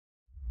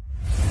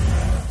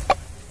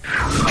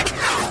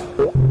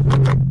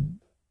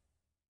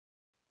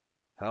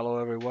Hello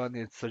everyone,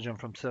 it's Sajjan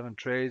from Seven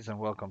Trades and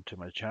welcome to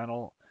my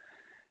channel.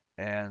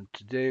 And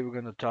today we're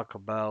going to talk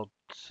about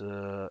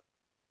uh,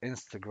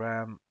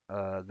 Instagram,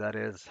 that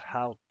is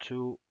how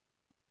to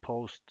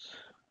post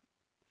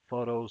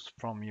photos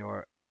from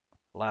your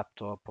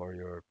laptop or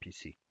your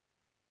PC.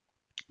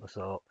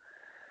 So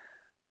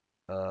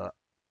uh,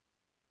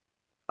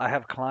 I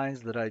have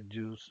clients that I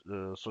do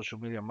social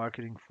media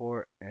marketing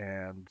for,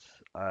 and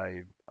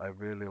I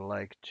really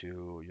like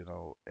to,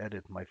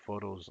 edit my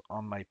photos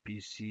on my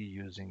PC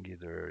using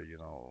either,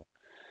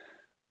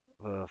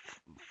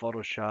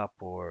 Photoshop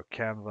or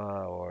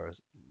Canva or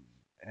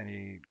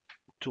any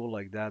tool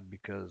like that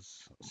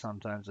because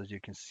sometimes, as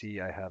you can see,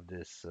 I have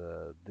this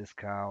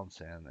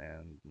discounts and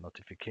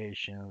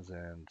notifications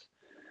and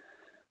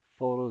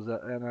photos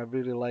and I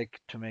really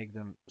like to make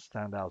them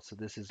stand out. So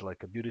this is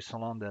like a beauty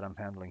salon that I'm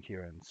handling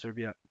here in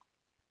Serbia,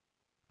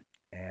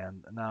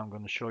 and now I'm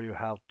going to show you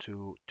how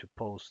to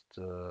post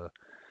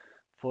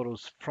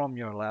photos from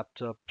your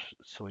laptop.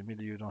 So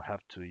immediately you don't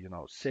have to,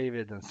 save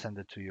it and send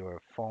it to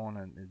your phone,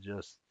 and it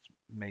just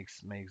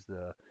makes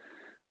the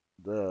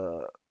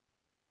the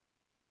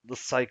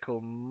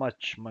cycle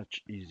much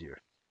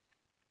easier.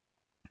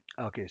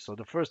 Okay, so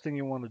the first thing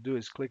you want to do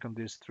is click on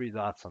these three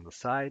dots on the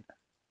side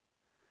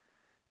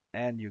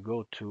and you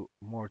go to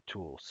more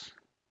tools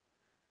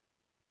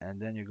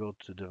and then you go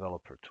to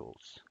developer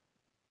tools.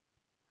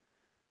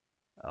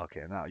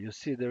 Okay, now you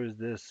see there is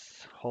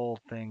this whole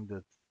thing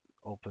that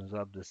opens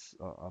up this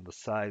on the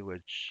side,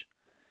 which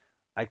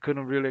I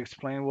couldn't really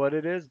explain what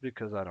it is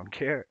because I don't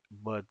care,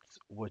 but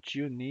what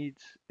you need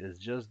is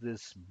just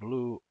this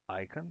blue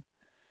icon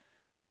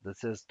that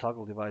says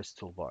toggle device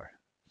toolbar.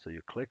 So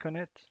you click on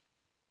it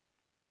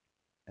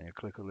and you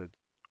click on it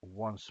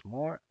once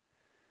more.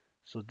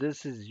 So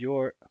this is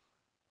your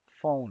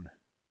phone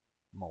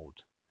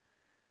mode.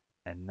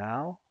 And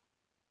now,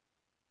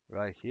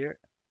 right here,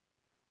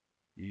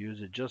 you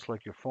use it just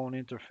like your phone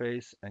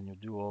interface and you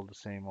do all the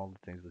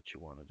things that you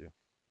want to do.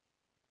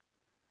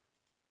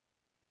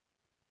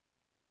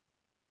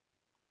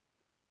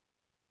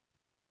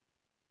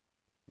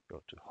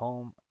 Go to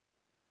home,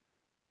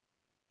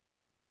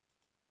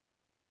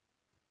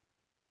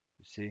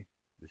 you see,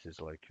 this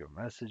is like your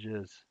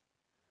messages,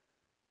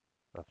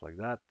 stuff like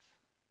that.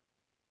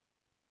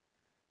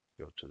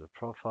 Go to the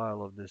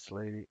profile of this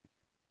lady,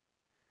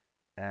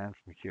 and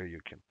from here you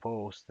can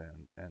post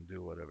and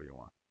do whatever you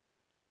want.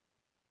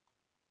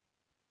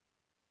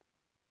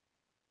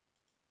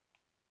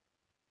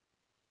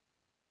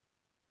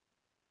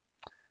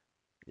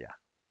 Yeah,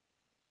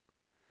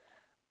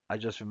 I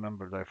just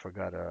remembered I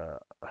forgot a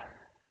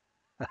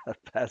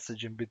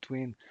passage in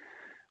between,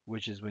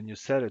 which is when you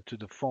set it to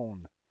the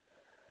phone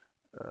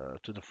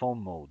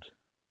mode,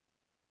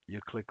 you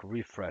click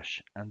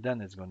refresh, and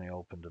then it's going to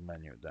open the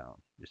menu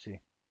down. You see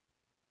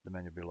the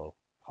menu below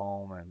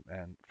home,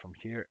 and from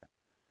here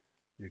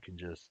you can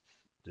just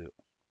do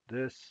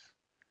this.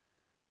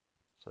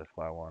 So if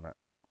I want to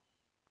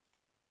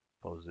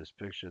post this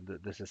picture,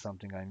 this is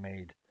something I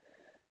made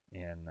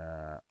in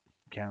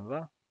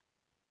Canva,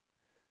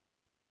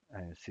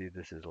 and you see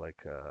this is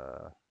like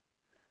a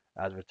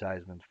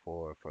advertisement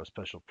for a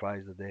special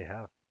prize that they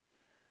have.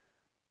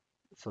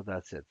 So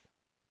that's it.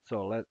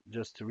 So let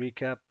just to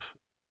recap,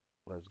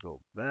 let's go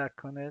back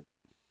on it.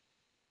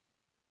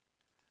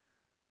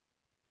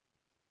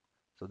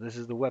 So this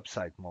is the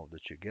website mode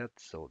that you get.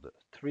 So the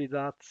three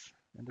dots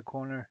in the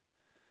corner,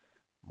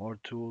 more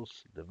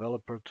tools,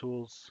 developer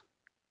tools,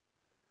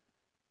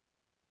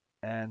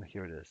 and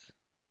here it is.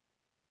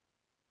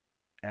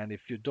 And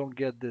if you don't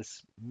get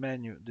this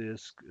menu,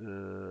 this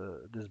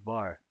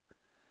bar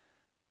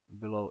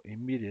below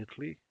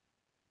immediately,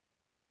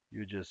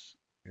 you just,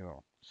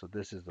 so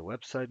this is the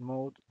website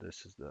mode,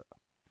 this is the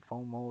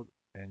phone mode,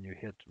 and you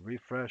hit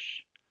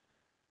refresh,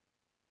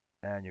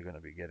 and you're going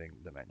to be getting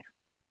the menu,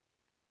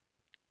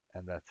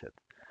 and that's it.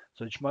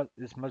 So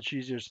it's much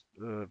easier.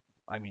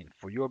 I mean,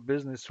 for your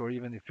business, or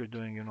even if you're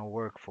doing,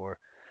 work for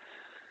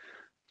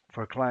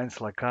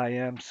clients like I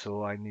am,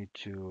 so I need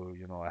to,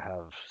 I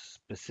have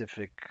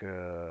specific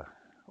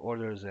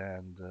orders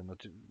and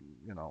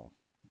you know,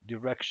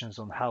 directions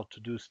on how to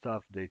do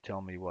stuff. They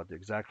tell me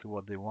exactly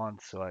what they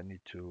want, so I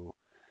need to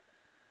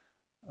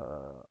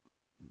uh,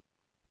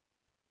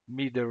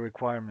 meet their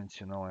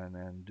requirements,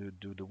 and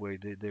do the way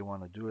they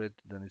want to do it.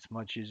 Then it's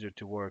much easier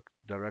to work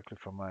directly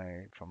from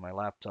my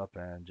laptop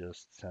and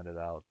just send it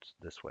out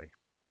this way.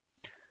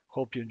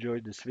 Hope you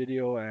enjoyed this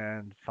video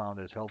and found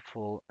it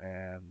helpful,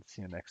 and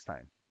see you next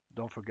time.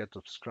 Don't forget to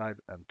subscribe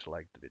and to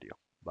like the video.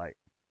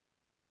 Bye.